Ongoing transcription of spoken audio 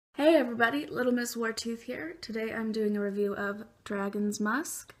Hey everybody, Little Miss Wartooth here. Today I'm doing a review of Dragon's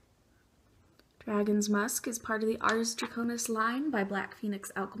Musk. Dragon's Musk is part of the Ars Draconis line by Black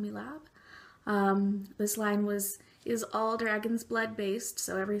Phoenix Alchemy Lab. This line is all dragon's blood based,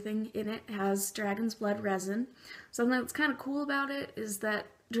 so everything in it has dragon's blood resin. Something that's kind of cool about it is that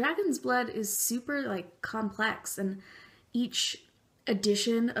dragon's blood is super complex, and each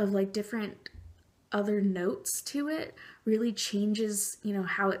addition of different other notes to it really changes,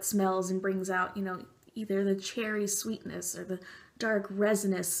 how it smells and brings out, either the cherry sweetness or the dark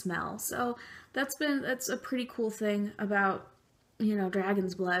resinous smell. So that's a pretty cool thing about,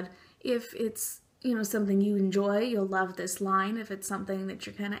 dragon's blood. If it's, something you enjoy, you'll love this line. If it's something that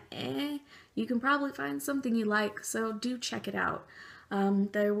you're kind of you can probably find something you like. So do check it out.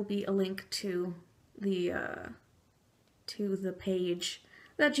 There will be a link to the page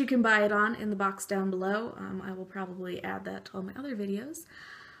that you can buy it on in the box down below. I will probably add that to all my other videos.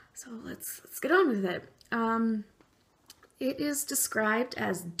 So let's get on with it. It is described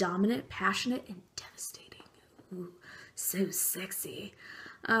as dominant, passionate, and devastating. Ooh, so sexy.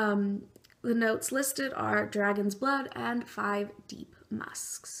 The notes listed are dragon's blood and 5 deep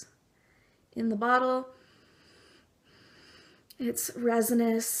musks. In the bottle, it's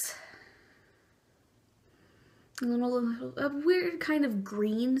resinous, a weird kind of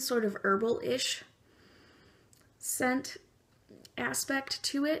green, sort of herbal-ish scent aspect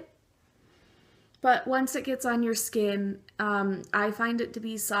to it. But once it gets on your skin, I find it to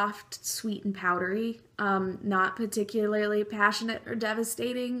be soft, sweet, and powdery, not particularly passionate or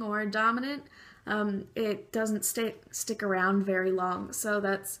devastating or dominant. It doesn't stick around very long, so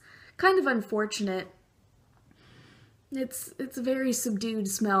that's kind of unfortunate. It's a very subdued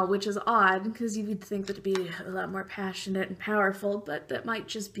smell, which is odd, because you would think that it'd be a lot more passionate and powerful, but that might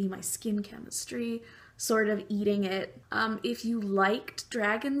just be my skin chemistry sort of eating it. If you liked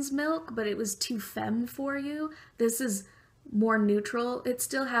dragon's milk, but it was too femme for you, this is more neutral. It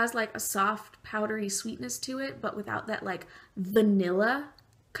still has a soft, powdery sweetness to it, but without that vanilla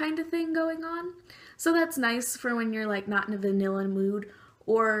kind of thing going on. So that's nice for when you're not in a vanilla mood,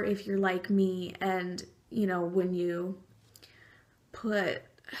 or if you're like me and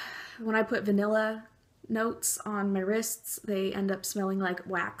when I put vanilla notes on my wrists, they end up smelling like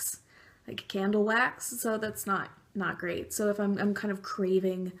wax, like candle wax, so that's not great. So if I'm kind of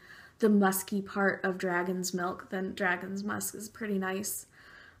craving the musky part of dragon's milk, then dragon's musk is pretty nice.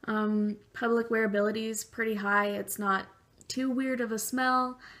 Public wearability is pretty high. It's not too weird of a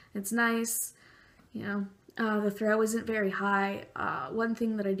smell. It's nice. The throw isn't very high. One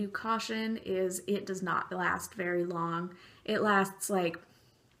thing that I do caution is it does not last very long. It lasts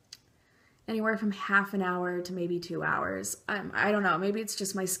anywhere from half an hour to maybe 2 hours. I don't know, maybe it's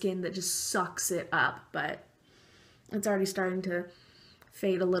just my skin that just sucks it up, but it's already starting to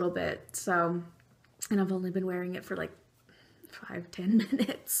fade a little bit. So, and I've only been wearing it for 5-10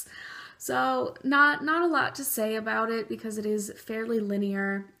 minutes. So not a lot to say about it because it is fairly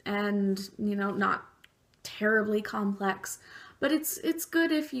linear and, not terribly complex, but it's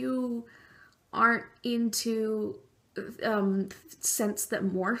good if you aren't into scents that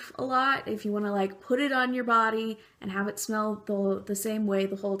morph a lot. If you want to put it on your body and have it smell the same way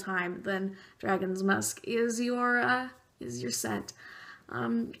the whole time, then dragon's musk is your scent.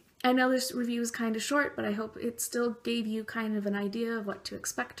 I know this review is kind of short, but I hope it still gave you kind of an idea of what to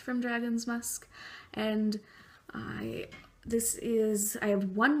expect from dragon's musk. And I have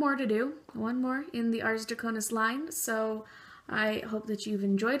one more to do, one more in the Ars Draconis line, so I hope that you've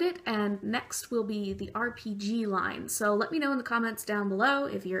enjoyed it, and next will be the RPG line. So let me know in the comments down below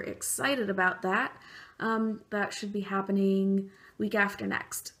if you're excited about that. That should be happening week after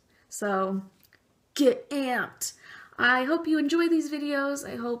next. So get amped! I hope you enjoy these videos.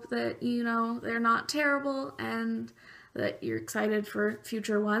 I hope that, they're not terrible and that you're excited for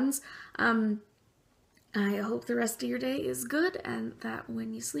future ones. I hope the rest of your day is good and that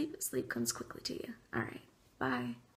when you sleep, sleep comes quickly to you. All right, bye.